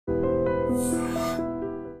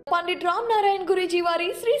పండిట్ రామ్ నారాయణ గురూజీ వారి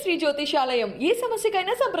శ్రీ శ్రీ జ్యోతిషాలయం ఏ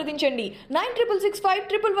సమస్యకైనా సంప్రదించండి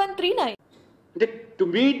 9665 అంటే to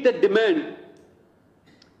meet the demand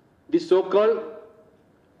the so called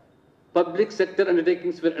public sector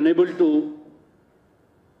undertakings were unable to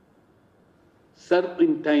serve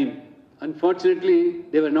in time. Unfortunately,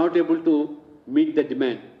 they were not able to meet the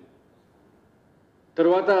demand.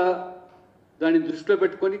 తర్వాత దాన్ని దృష్టిలో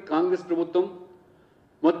పెట్టుకొని కాంగ్రెస్ ప్రభుత్వం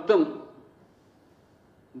మొత్తం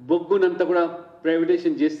బొగ్గునంతా కూడా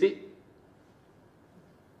ప్రైవేటైజేషన్ చేసి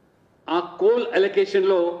ఆ కోల్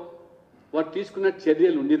అలొకేషన్లో వారు తీసుకున్న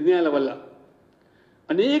చర్యలు నిర్ణయాల వల్ల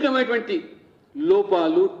అనేకమైనటువంటి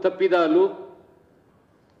లోపాలు తప్పిదాలు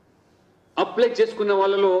అప్లై చేసుకున్న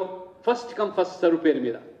వాళ్ళలో ఫస్ట్ కమ్ ఫస్ట్ సర్వ్ పేరు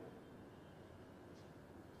మీద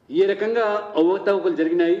ఏ రకంగా అవకతవకలు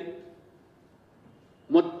జరిగినాయి.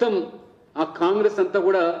 మొత్తం ఆ కాంగ్రెస్ అంతా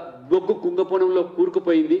కూడా బొగ్గు కుంగపోనంలో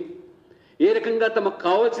కూరుకుపోయింది. ఏ రకంగా తమకు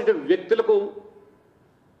కావాల్సిన వ్యక్తులకు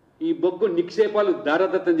ఈ బొగ్గు నిక్షేపాలు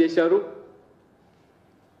దారాదత్తం చేశారు.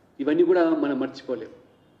 ఇవన్నీ కూడా మనం మర్చిపోలేము.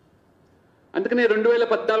 అందుకనే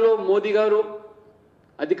 2014లో మోదీ గారు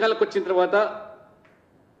అధికారంలోకి వచ్చిన తర్వాత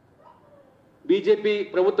బీజేపీ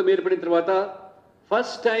ప్రభుత్వం ఏర్పడిన తర్వాత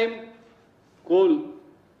ఫస్ట్ టైం కోల్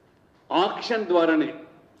ఆక్షన్ ద్వారానే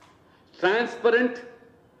ట్రాన్స్పరెంట్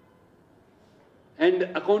అండ్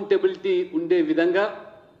అకౌంటబిలిటీ ఉండే విధంగా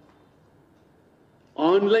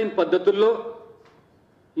ఆన్లైన్ పద్ధతుల్లో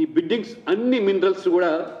ఈ బిడ్డింగ్స్ అన్ని మినరల్స్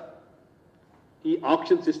కూడా ఈ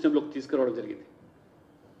ఆక్షన్ సిస్టంలోకి తీసుకురావడం జరిగింది.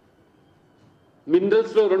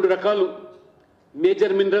 మినరల్స్లో 2 రకాలు,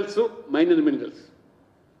 major minerals, minor minerals.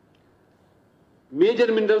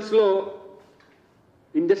 Major మినరల్స్లో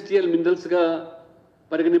industrial మినరల్స్గా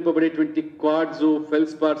పరిగణింపబడేటువంటి quartz,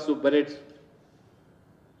 ఫెల్స్పార్స్, బరెట్స్.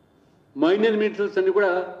 Minor minerals అన్ని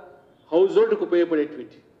కూడా హౌస్ హోల్డ్కి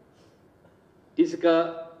ఉపయోగపడేటువంటి ఇసుక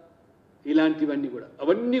ఇలాంటివన్నీ కూడా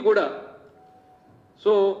అవన్నీ కూడా.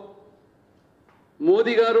 సో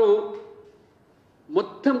మోదీ గారు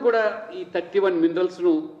మొత్తం కూడా ఈ 31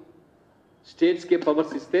 మినరల్స్ను స్టేట్స్కే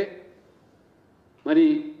పవర్స్ ఇస్తే మరి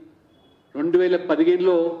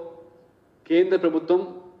 2015లో కేంద్ర ప్రభుత్వం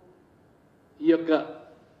ఈ యొక్క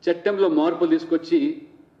చట్టంలో మార్పులు తీసుకొచ్చి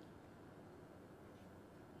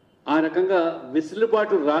ఆ రకంగా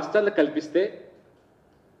వెసులుబాటు రాష్ట్రాలకు కల్పిస్తే,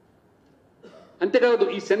 అంతేకాదు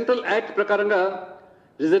ఈ సెంట్రల్ యాక్ట్ ప్రకారంగా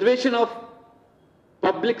reservation of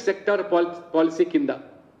public sector policy కింద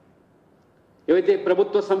ఏవైతే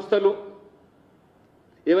ప్రభుత్వ సంస్థలు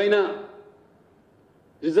ఏవైనా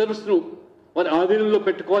రిజర్వ్స్ను వారి ఆధీనంలో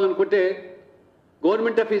పెట్టుకోవాలనుకుంటే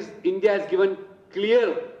government of India has given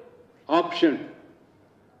clear option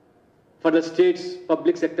for the states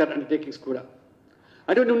public sector undertakings కూడా.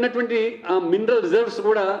 అటువంటి ఉన్నటువంటి ఆ మినరల్ రిజర్వ్స్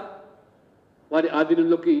కూడా వారి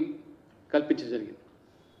ఆధీనంలోకి కల్పించడం జరిగింది.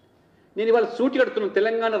 నేను ఇవాళ సూటి కడుతున్నాను,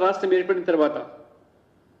 తెలంగాణ రాష్ట్రం ఏర్పడిన తర్వాత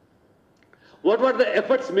what are the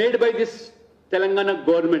efforts made by this Telangana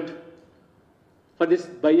government for this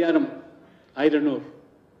Bayyaram iron ore?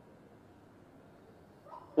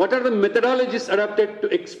 What are the methodologies adopted to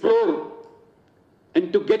explore and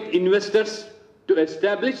to get investors to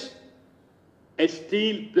establish a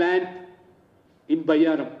steel plant in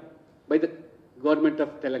Bayaram by the government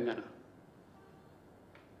of Telangana?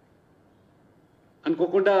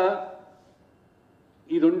 అనుకోకుండా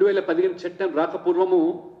ఈ 2015 చట్టం రాకపూర్వము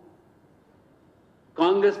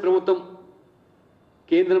కాంగ్రెస్ ప్రభుత్వం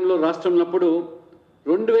కేంద్రంలో రాష్ట్రంలో ఉన్నప్పుడు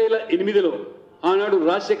 2008లో ఆనాడు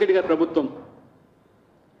రాజశేఖర్ రెడ్డి గారి ప్రభుత్వం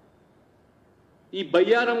ఈ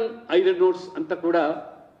బయ్యారం ఐరన్ ఓర్స్ అంతా కూడా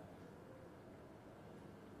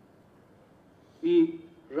ఈ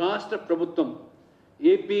రాష్ట్ర ప్రభుత్వం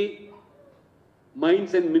ఏపీ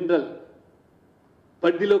మైన్స్ అండ్ మినరల్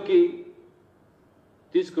పరిధిలోకి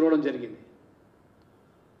తీసుకురావడం జరిగింది.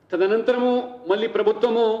 తదనంతరము మళ్ళీ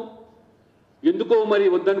ప్రభుత్వము ఎందుకో మరి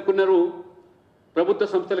వద్దనుకున్నారు, ప్రభుత్వ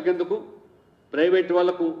సంస్థలకు ఎందుకు ప్రైవేట్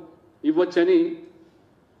వాళ్లకు ఇవ్వచ్చని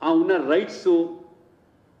ఆ ఉన్న రైట్స్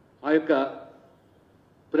ఆ యొక్క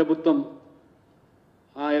ప్రభుత్వం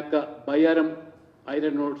ఆ యొక్క బయ్యారం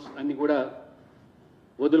ఐరన్ ఓర్స్ అన్ని కూడా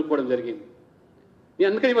వదులుకోవడం జరిగింది. నేను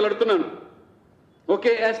అందుకని ఇవాళ అడుగుతున్నాను,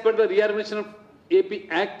 okay, as per the reorganisation of AP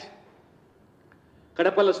act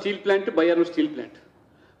కడపలో steel plant, Bayyaram steel plant.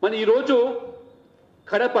 మరి ఈరోజు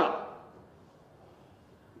కడప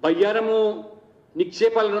బయ్యారము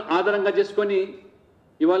నిక్షేపాలను ఆధారంగా చేసుకొని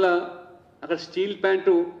ఇవాళ అక్కడ స్టీల్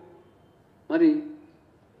ప్లాంటు మరి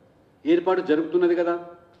ఏర్పాటు జరుగుతున్నది కదా,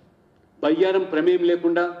 బయ్యారం ప్రమేయం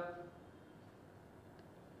లేకుండా.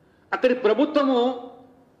 అక్కడి ప్రభుత్వము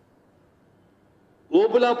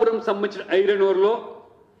ఓబులాపురం సంబంధించిన ఐరన్ ఓర్లో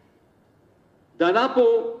దాదాపు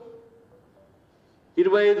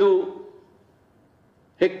 25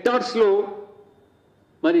 హెక్టార్స్లో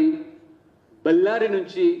మరి బళ్ళారి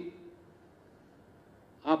నుంచి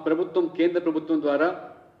ఆ ప్రభుత్వం, కేంద్ర ప్రభుత్వం ద్వారా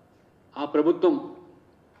ఆ ప్రభుత్వం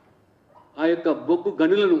ఆ యొక్క బొగ్గు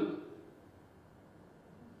గనులను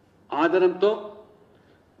ఆధారంతో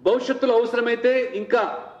భవిష్యత్తులో అవసరమైతే ఇంకా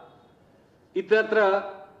ఇతరత్ర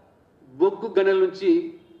బొగ్గు గనుల నుంచి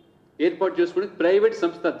ఏర్పాటు చేసుకుని ప్రైవేట్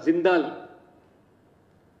సంస్థ జిందాల్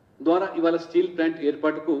ద్వారా ఇవాళ స్టీల్ ప్లాంట్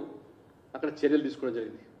ఏర్పాటుకు అక్కడ చర్యలు తీసుకోవడం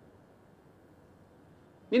జరిగింది.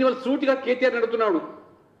 నేను ఇవాళ సూటిగా కేటీఆర్ అడుగుతున్నాడు,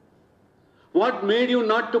 what made you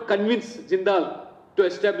not to convince Jindal to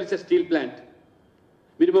establish a steel plant?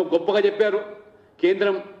 మీరు గొప్పగా చెప్పారు,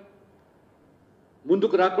 కేంద్రం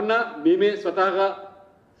ముందుకు రాకుండా మేమే స్వతహాగా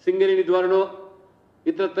సింగరేణి ద్వారానో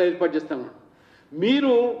ఇతరత్ర ఏర్పాటు చేస్తాము.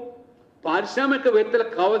 మీరు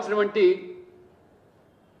పారిశ్రామికవేత్తలకు కావాల్సినటువంటి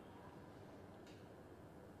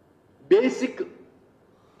బేసిక్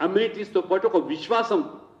అమ్యూనిటీస్తో పాటు ఒక విశ్వాసం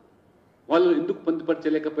వాళ్ళు ఎందుకు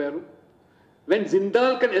పొందుపరచలేకపోయారు? When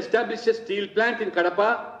Jindal can establish a steel plant in Kadapa,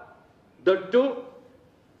 that to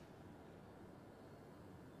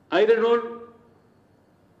iron ore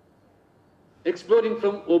exploring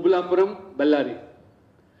from Obulapuram, Ballari.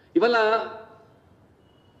 ఇవాళ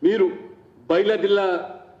మీరు బైలదిల్లా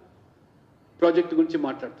ప్రాజెక్టు గురించి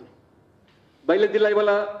మాట్లాడుతున్నారు. బైలదిల్లా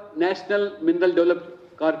ఇవాళ నేషనల్ మినరల్ డెవలప్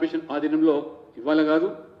కార్పొరేషన్ ఆధీనంలో ఇవాళ కాదు,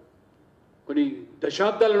 కొన్ని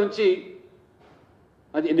దశాబ్దాల నుంచి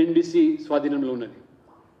అది ఎన్ఎండిసి స్వాధీనంలో ఉన్నది.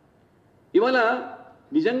 ఇవాళ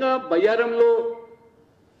నిజంగా బయ్యారంలో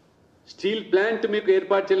స్టీల్ ప్లాంట్ మీకు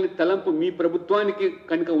ఏర్పాటు చేయాలని తలంపు మీ ప్రభుత్వానికి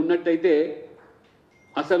కనుక ఉన్నట్టయితే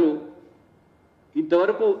అసలు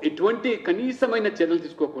ఇంతవరకు ఎటువంటి కనీసమైన చర్యలు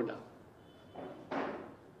తీసుకోకుండా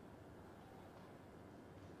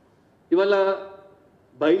ఇవాళ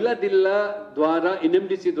బైలదిల్లా ద్వారా,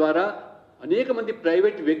 ఎన్ఎండిసి ద్వారా అనేక మంది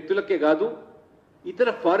ప్రైవేట్ వ్యక్తులకే కాదు ఇతర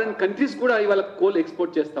ఫారిన్ కంట్రీస్ కూడా ఇవాళ కోల్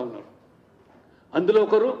ఎక్స్పోర్ట్ చేస్తూ ఉన్నారు. అందులో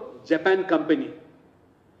ఒకరు జపాన్ కంపెనీ.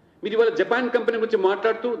 మీరు ఇవాళ జపాన్ కంపెనీ గురించి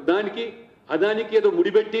మాట్లాడుతూ దానికి అదానికి ఏదో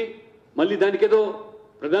ముడిపెట్టి మళ్ళీ దానికి ఏదో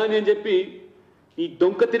ప్రధాని అని చెప్పి ఈ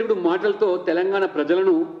డొంక తిరుగుడు మాటలతో తెలంగాణ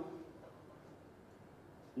ప్రజలను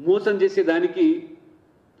మోసం చేసే దానికి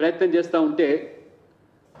ప్రయత్నం చేస్తూ ఉంటే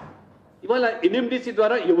ఇవాళ ఎన్ఎండిసి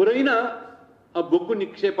ద్వారా ఎవరైనా ఆ బొగ్గు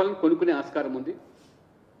నిక్షేపాలను కొనుక్కునే ఆస్కారం ఉంది.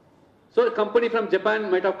 So company from Japan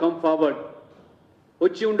might have come forward,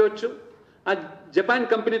 వచ్చి ఉండవచ్చు. ఆ జపాన్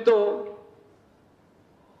కంపెనీతో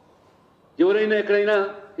ఎవరైనా ఎక్కడైనా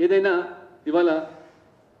ఏదైనా ఇవాళ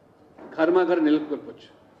కర్మాగారం నెలకొల్పవచ్చు.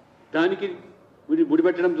 దానికి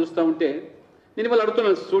ముడిపెట్టడం చూస్తూ ఉంటే నేను ఇవాళ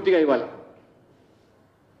అడుగుతున్నాను సూటిగా, ఇవాళ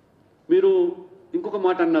మీరు ఇంకొక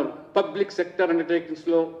మాట అన్నారు, పబ్లిక్ సెక్టర్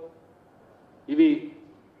అండర్టేకింగ్స్లో ఇవి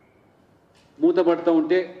మూతపడుతూ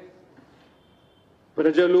ఉంటే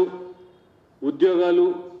ప్రజలు, ఉద్యోగాలు,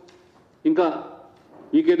 ఇంకా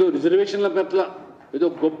మీకేదో రిజర్వేషన్ల పట్ల ఏదో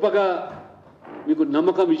గొప్పగా మీకు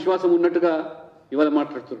నమ్మకం, విశ్వాసం ఉన్నట్టుగా ఇవాళ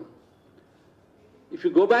మాట్లాడుతున్నారు. If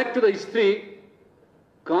you go back to the history,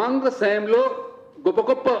 Congress హయాంలో గొప్ప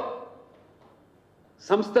గొప్ప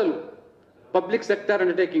సంస్థలు, పబ్లిక్ సెక్టార్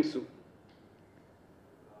అండర్టేకింగ్స్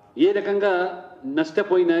ఏ రకంగా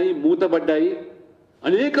నష్టపోయినాయి, మూతబడ్డాయి.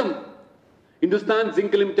 అనేకం హిందుస్థాన్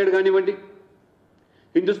జింక్ లిమిటెడ్ కానివ్వండి,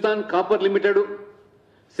 Hindustan copper limited,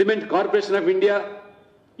 cement corporation of India,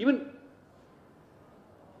 even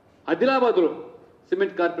ఆదిలాబాద్లో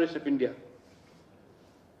cement corporation of India,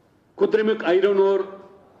 కుత్రిమిక్ iron ore,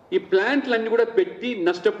 ఈ ప్లాంట్లన్నీ కూడా పెట్టి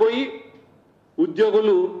నష్టపోయి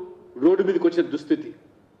ఉద్యోగులు రోడ్డు మీదకి వచ్చిన దుస్థితి.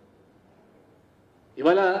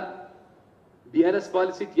 ఇవాళ BRS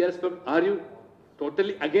policy, TRS are you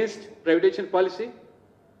totally against privatisation policy?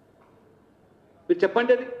 మీరు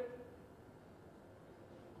చెప్పండి. అది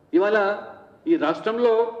ఇవాళ ఈ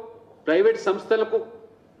రాష్ట్రంలో ప్రైవేట్ సంస్థలకు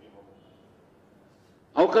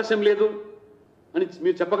అవకాశం లేదు అని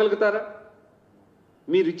మీరు చెప్పగలుగుతారా?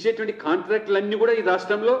 మీరు ఇచ్చేటువంటి కాంట్రాక్టులన్నీ కూడా ఈ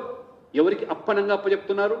రాష్ట్రంలో ఎవరికి అప్పనంగా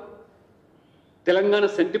అప్పచెప్తున్నారు? తెలంగాణ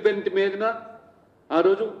సెంటిమెంట్ మీదన ఆ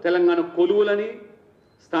రోజు తెలంగాణ కొలువులని,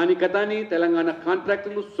 స్థానికత అని, తెలంగాణ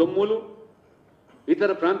కాంట్రాక్టులు, సొమ్ములు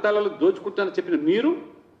ఇతర ప్రాంతాలలో దోచుకుంటానని చెప్పిన మీరు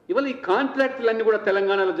ఇవాళ ఈ కాంట్రాక్టులన్నీ కూడా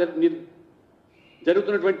తెలంగాణలో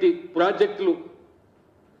జరుగుతున్నటువంటి ప్రాజెక్టులు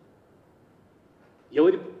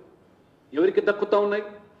ఎవరికి దక్కుతా ఉన్నాయి?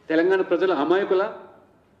 తెలంగాణ ప్రజల అమాయకుల.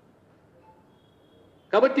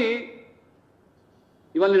 కాబట్టి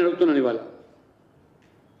ఇవాళ నేను అడుగుతున్నాను, ఇవాళ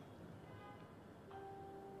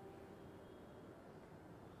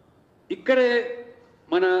ఇక్కడే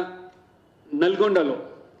మన నల్గొండలో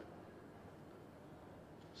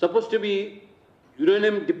suppose to be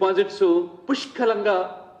uranium deposits పుష్కలంగా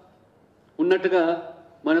ఉన్నట్టుగా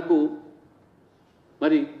మనకు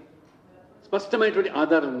మరి స్పష్టమైనటువంటి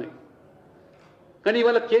ఆధారాలు ఉన్నాయి. కానీ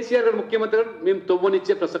ఇవాళ కేసీఆర్ గారు ముఖ్యమంత్రి గారు మేము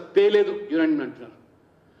తవ్వనిచ్చే ప్రసక్తే లేదు యురేనియం అంటున్నారు.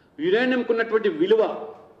 యురేనియంకు ఉన్నటువంటి విలువ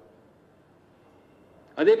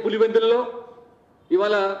అదే పులివెందులలో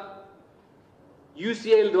ఇవాళ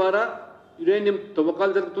యూసీఐల ద్వారా యురేనియం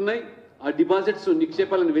తవ్వకాలు జరుగుతున్నాయి. ఆ డిపాజిట్స్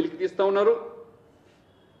నిక్షేపాలను వెలికి తీస్తూ ఉన్నారు.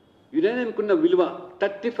 యురేనియంకున్న విలువ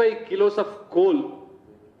 35 కిలోస్ ఆఫ్ కోల్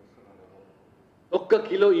 1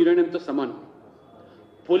 కిలో యురేనియంతో సమానం.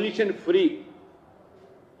 Pollution free.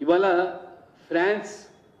 ఇవాళ ఫ్రాన్స్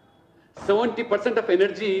 70% ఆఫ్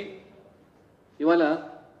ఎనర్జీ ఇవాళ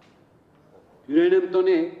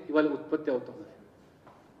యురేనియంతోనే ఇవాళ ఉత్పత్తి అవుతుంది.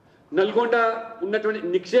 నల్గొండ ఉన్నటువంటి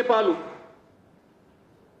నిక్షేపాలు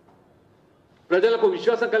ప్రజలకు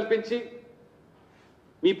విశ్వాసం కల్పించి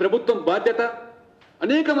మీ ప్రభుత్వం బాధ్యత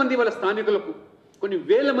అనేక మంది వాళ్ళ స్థానికులకు కొన్ని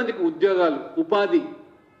వేల మందికి ఉద్యోగాలు ఉపాధి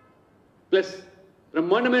ప్లస్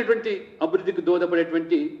బ్రహ్మాండమైనటువంటి అభివృద్ధికి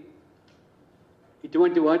దోహదపడేటువంటి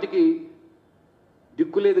ఇటువంటి వాటికి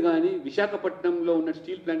దిక్కులేదు. కానీ విశాఖపట్నంలో ఉన్న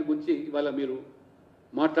స్టీల్ ప్లాంట్ గురించి ఇవాళ మీరు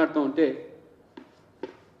మాట్లాడుతూ ఉంటే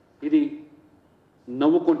ఇది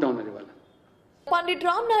నవ్వుకుంటా ఉన్నది. ఇవాళ పండిట్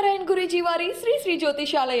రామ్ నారాయణ గురూజీ వారి శ్రీ శ్రీ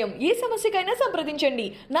జ్యోతిషాలయం. ఏ సమస్యకైనా సంప్రదించండి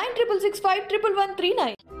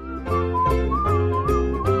 9665111139.